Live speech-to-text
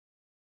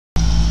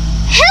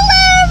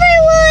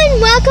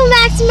welcome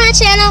back to my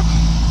channel.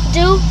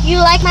 Do you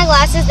like my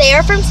glasses? They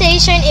are from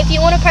Cititrend. If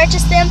you want to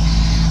purchase them,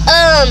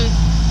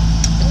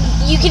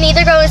 you can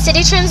either go to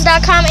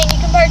citytrends.com and you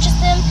can purchase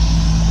them.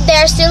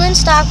 They're still in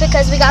stock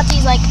because we got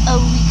these like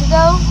a week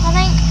ago, I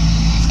think.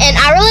 And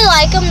I really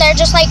like them. They're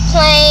just like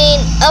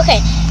plain. Okay.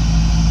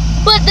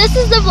 But this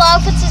is the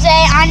vlog for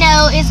today. I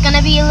know it's going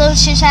to be a little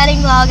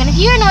chit-chatting vlog. And if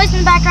you hear noise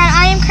in the background,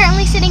 I am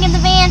currently sitting in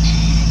the van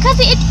because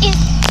it is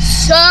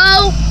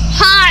so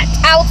hot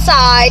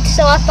outside.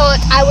 So I thought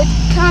I would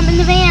come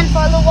in the van for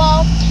a little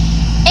while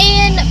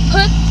and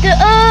put the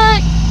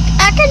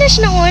air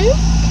conditioner on.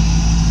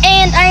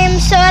 And I am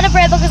so out of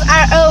breath because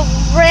I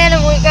ran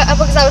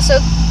because I was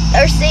so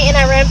thirsty, and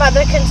I ran by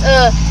the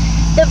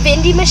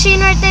vending machine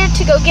right there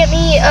to go get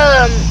me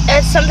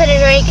something to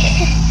drink.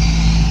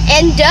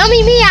 And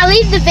dummy me, I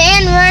leave the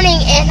van running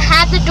and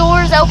had the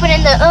doors open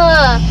and the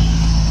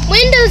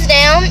windows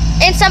down,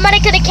 and somebody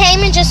could have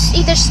came and just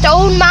either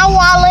stole my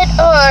wallet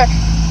or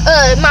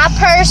my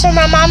purse or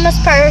my mama's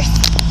purse.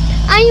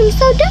 I am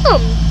so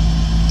dumb.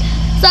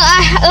 So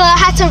I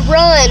had to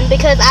run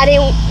because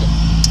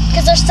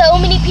there's so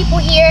many people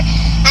here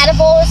at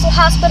Avoyelles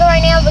Hospital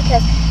right now.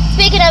 Because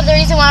speaking of, the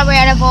reason why we're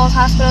at Avoyelles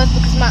Hospital is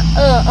because my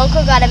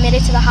uncle got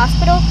admitted to the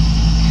hospital.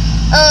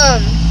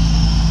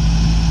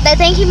 They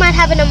think he might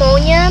have a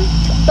pneumonia,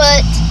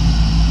 but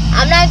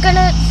I'm not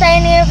gonna say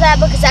any of that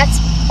because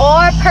that's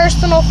our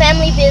personal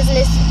family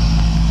business,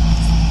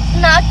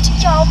 not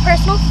y'all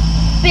personal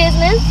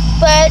business.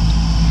 But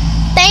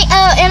they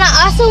and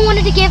I also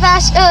wanted to give a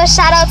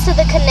shout out to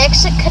the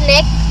Cousin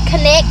Connect.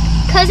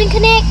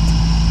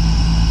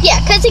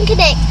 Yeah, Cousin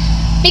Connect,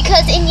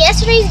 because in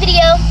yesterday's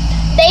video,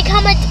 they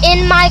commented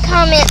in my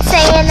comments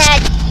saying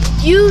that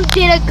you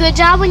did a good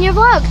job on your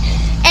vlog.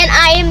 And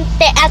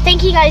I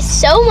thank you guys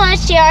so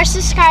much. You are a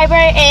subscriber,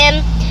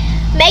 and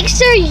make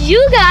sure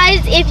you guys,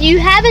 if you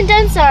haven't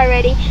done so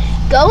already,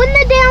 go in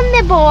the down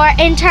the bar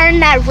and turn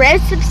that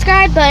red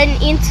subscribe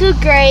button into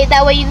gray.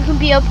 That way you can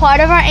be a part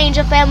of our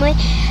Angel family,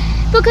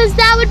 because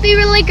that would be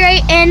really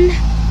great. And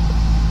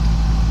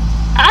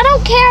I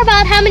don't care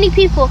about how many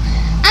people.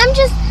 I'm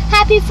just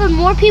happy for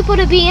more people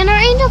to be in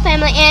our Angel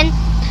family, and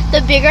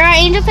the bigger our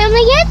Angel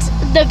family gets,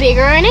 the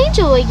bigger an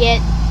angel we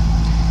get.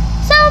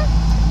 So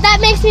that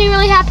makes me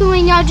really happy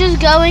when y'all just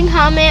go and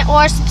comment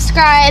or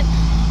subscribe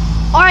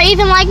or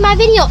even like my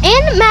video.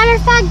 And matter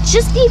of fact,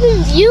 just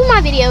even view my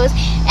videos.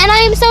 And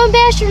I am so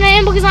embarrassed right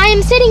now because I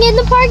am sitting in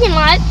the parking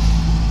lot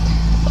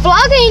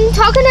vlogging,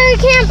 talking to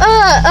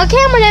a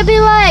camera. They'll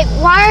be like,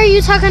 why are you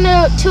talking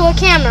to a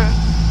camera?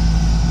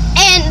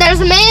 And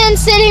there's a man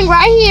sitting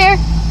right here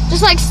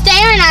just like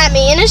staring at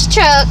me in his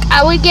truck.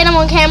 I would get him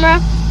on camera,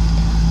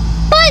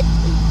 but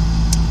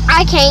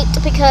I can't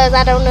because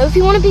I don't know if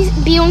you want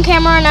to be on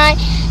camera or not.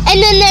 And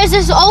then there's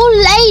this old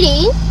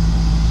lady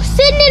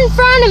sitting in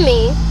front of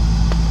me,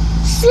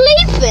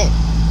 sleeping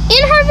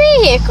in her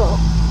vehicle.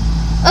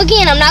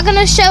 Again, I'm not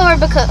gonna show her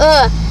because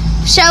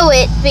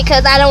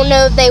I don't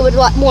know if they would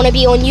want to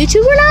be on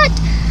YouTube or not.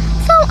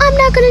 So I'm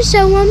not gonna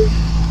show them.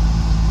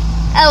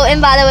 Oh,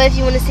 and by the way, if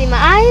you want to see my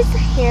eyes,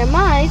 here are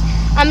my eyes.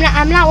 I'm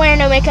not wearing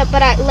no makeup,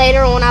 but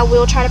later on I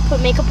will try to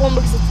put makeup on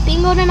because it's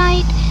bingo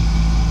tonight.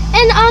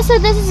 And also,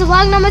 this is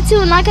vlog number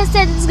 2, and like I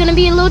said, this is gonna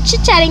be a little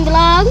chit-chatting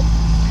vlog.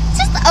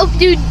 Just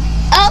update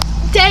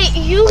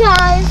you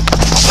guys.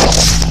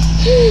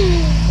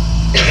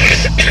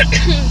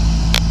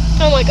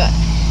 Oh my god.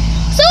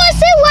 So I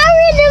said while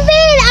we're in the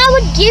van, I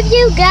would give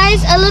you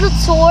guys a little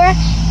tour,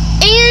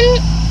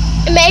 and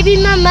maybe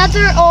my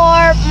mother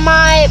or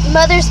my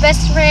mother's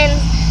best friend,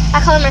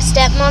 I call her my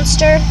step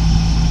monster,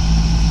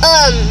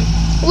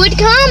 would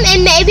come,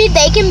 and maybe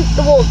they can,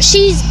 well,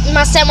 she's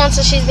my step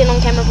monster. She's been on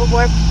camera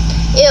before.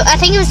 I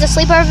think it was the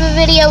sleepover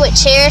video with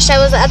Cherish.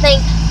 I think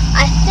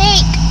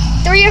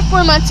 3 or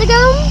 4 months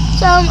ago.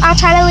 So I'll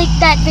try to link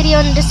that video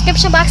in the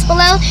description box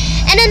below.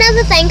 And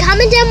another thing,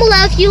 comment down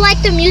below if you like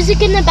the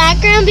music in the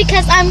background,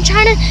 because I'm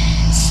trying to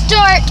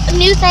start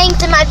new things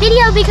in my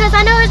video, because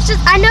I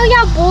know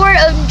y'all bored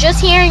of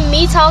just hearing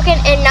me talking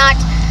and not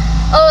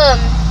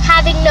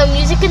having no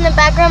music in the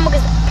background,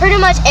 because pretty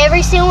much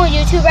every single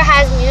YouTuber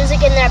has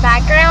music in their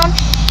background.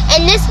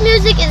 And this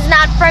music is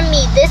not from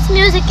me. This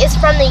music is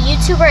from the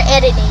YouTuber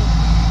editor.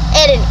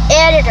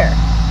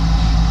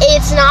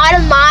 It's not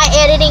my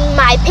editing,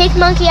 my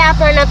PicMonkey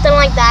app or nothing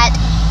like that.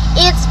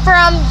 It's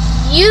from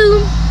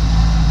you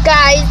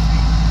guys.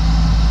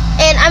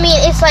 And I mean,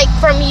 it's like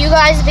from you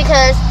guys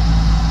because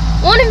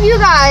one of you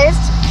guys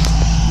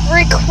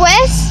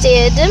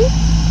requested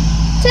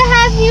to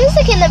have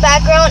music in the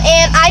background,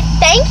 and I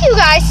thank you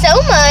guys so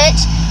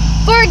much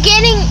for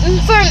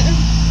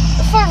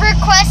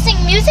requesting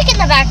music in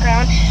the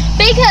background,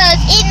 because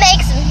it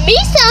makes me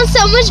sound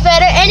so much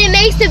better, and it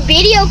makes the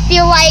video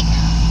feel like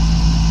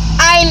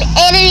I'm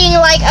editing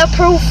like a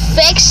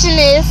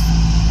perfectionist,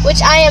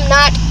 which I am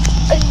not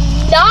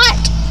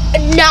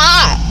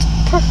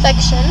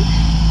perfection.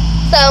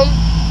 So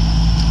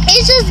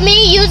it's just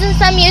me using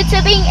some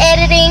YouTubing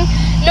editing.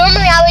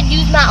 Normally I would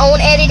use my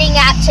own editing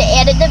app to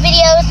edit the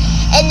videos,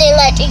 and then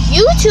let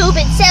YouTube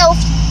itself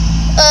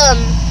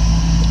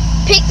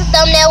pick the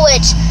thumbnail,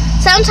 which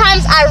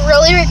sometimes I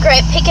really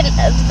regret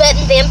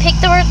letting them pick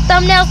the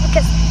thumbnails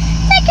because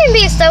they can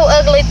be so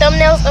ugly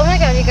thumbnails. Oh my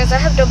god, you guys,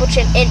 I have double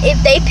chin. And if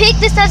they pick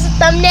this as a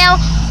thumbnail,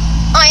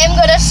 I am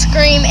gonna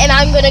scream and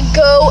I'm gonna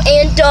go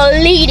and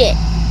delete it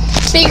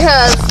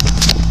because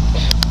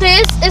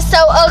this is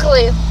so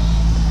ugly.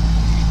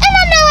 And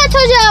I know I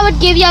told you I would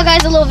give y'all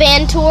guys a little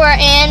van tour,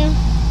 and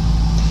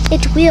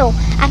it will.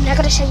 I'm not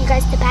gonna show you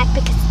guys the back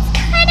because it's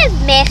kind of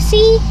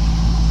messy.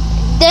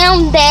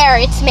 Down there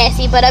it's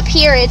messy, but up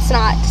here it's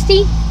not.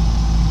 See?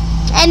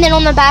 And then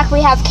on the back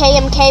we have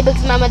KMK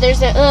because my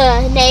mother's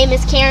name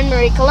is Karen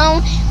Marie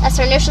Cologne. That's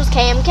her initials,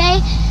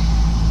 KMK.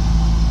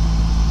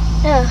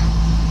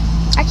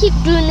 I keep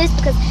doing this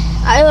because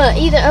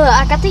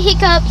I got the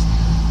hiccups.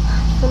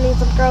 That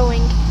means I'm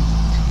growing.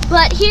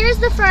 But here's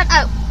the front.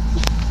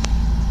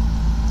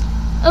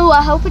 Oh,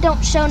 I hope it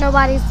don't show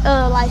nobody's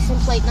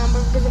license plate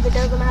number, because if it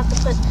does, I'm gonna have to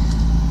put.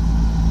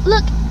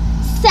 Look,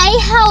 say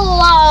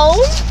hello.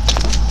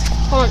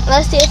 Hold on,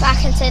 let's see if I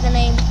can say the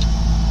name.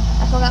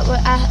 I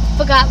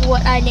forgot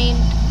what I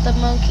named the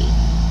monkey.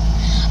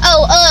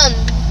 Oh,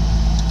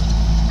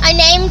 I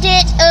named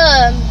it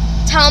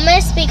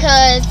Thomas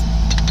because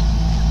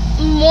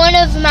one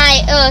of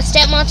my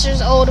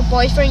stepmonster's old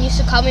boyfriend used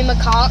to call me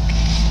Macaque,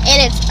 and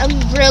it's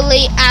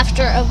really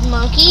after a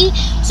monkey,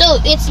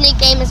 so its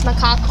nickname is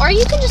Macaque, or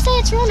you can just say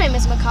its real name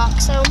is Macaque.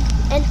 So,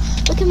 and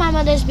look at my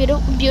mother's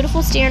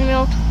beautiful steering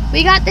wheel.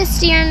 We got this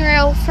steering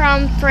wheel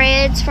from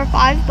Fred's for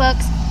 $5.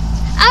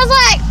 I was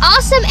like,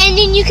 awesome. And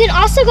then you can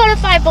also go to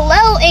Five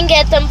Below and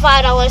get them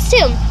 $5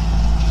 too.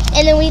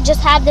 And then we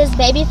just have this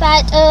baby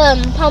fat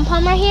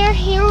pom-pom right here.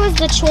 Here was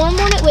the charm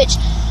on it, which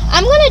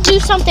I'm gonna do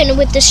something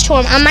with this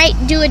charm. I might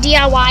do a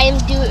DIY and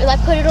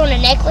put it on a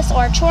necklace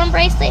or a charm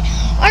bracelet,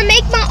 or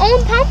make my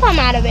own pom-pom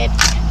out of it.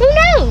 Who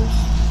knows?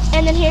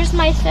 And then here's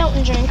my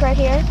fountain drink right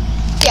here.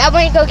 Yeah, I'm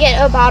gonna go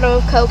get a bottle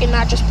of Coke and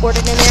not just pour it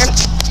in there.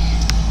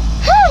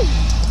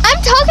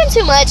 I'm talking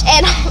too much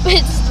and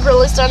it's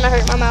really starting to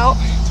hurt my mouth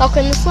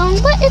talking this long,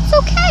 but it's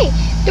okay.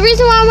 The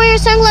reason why I'm wearing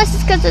sunglasses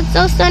is because it's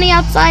so sunny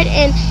outside,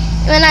 and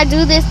when I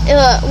do this,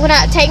 when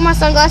I take my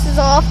sunglasses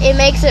off, it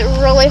makes it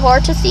really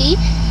hard to see.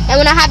 And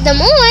when I have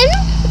them on,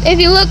 if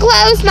you look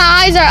close,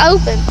 my eyes are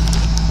open.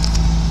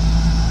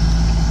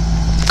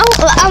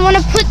 Oh, I want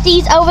to put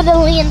these over the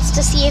lens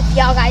to see if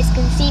y'all guys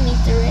can see me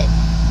through it.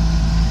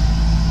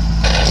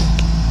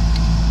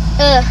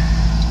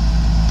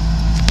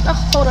 Oh,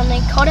 hold on, they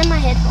caught in my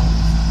headphones.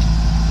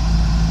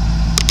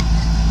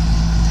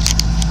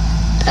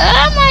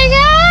 Oh my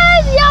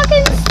god, y'all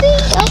can see.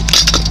 Oh,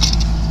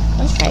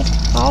 okay.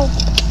 Oh,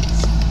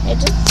 it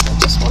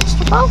just wants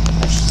to fall.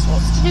 It just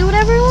wants to do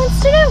whatever it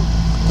wants to do.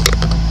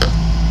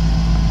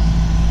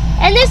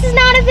 And this is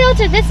not a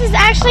filter. This is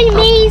actually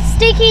me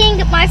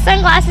sticking my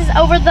sunglasses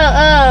over the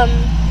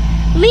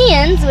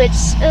lens, which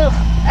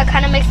that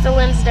kind of makes the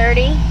lens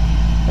dirty.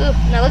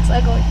 That looks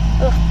ugly.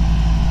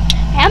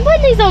 I'm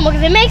putting these on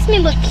because it makes me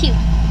look cute.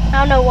 I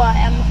don't know why.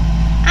 I'm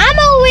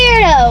a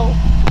weirdo.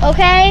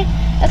 Okay.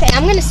 Okay.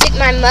 I'm gonna stick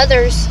my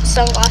mother's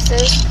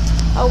sunglasses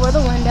over the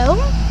window.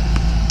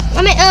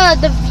 I mean,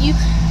 the view.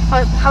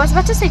 I was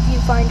about to say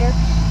viewfinder.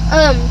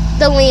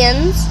 The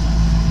lens.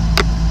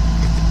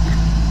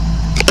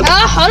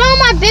 Oh, hold on,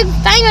 my big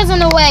finger's in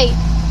the way.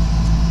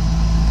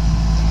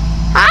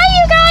 Hi,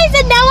 you guys,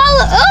 and now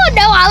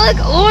I look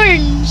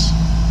orange.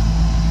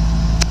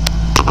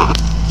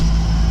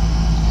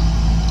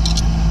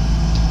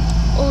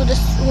 Oh,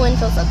 this wind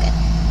feels so good.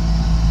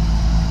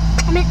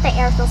 I meant the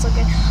air feels so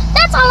good.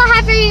 That's all I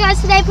have for you guys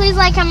today. Please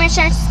like, comment,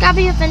 share, and subscribe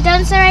if you haven't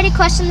done so already.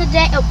 Question of the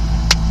day. Oh,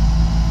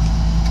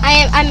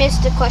 I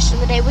missed the question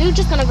of the day. We were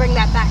just gonna bring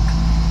that back.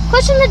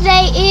 Question of the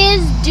day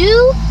is: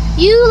 do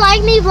you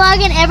like me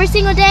vlogging every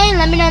single day? And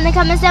let me know in the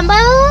comments down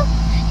below.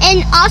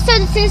 And also,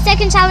 the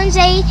 10-second challenge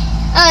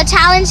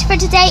challenge for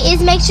today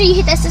is make sure you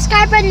hit that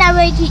subscribe button. That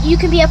way you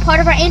can be a part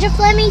of our Angel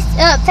family.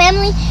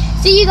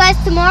 See you guys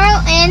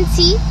tomorrow, and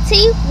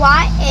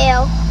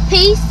TTYL.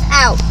 Peace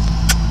out.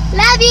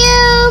 Love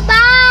you.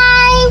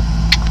 Bye.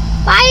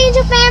 Bye,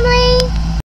 Angel family.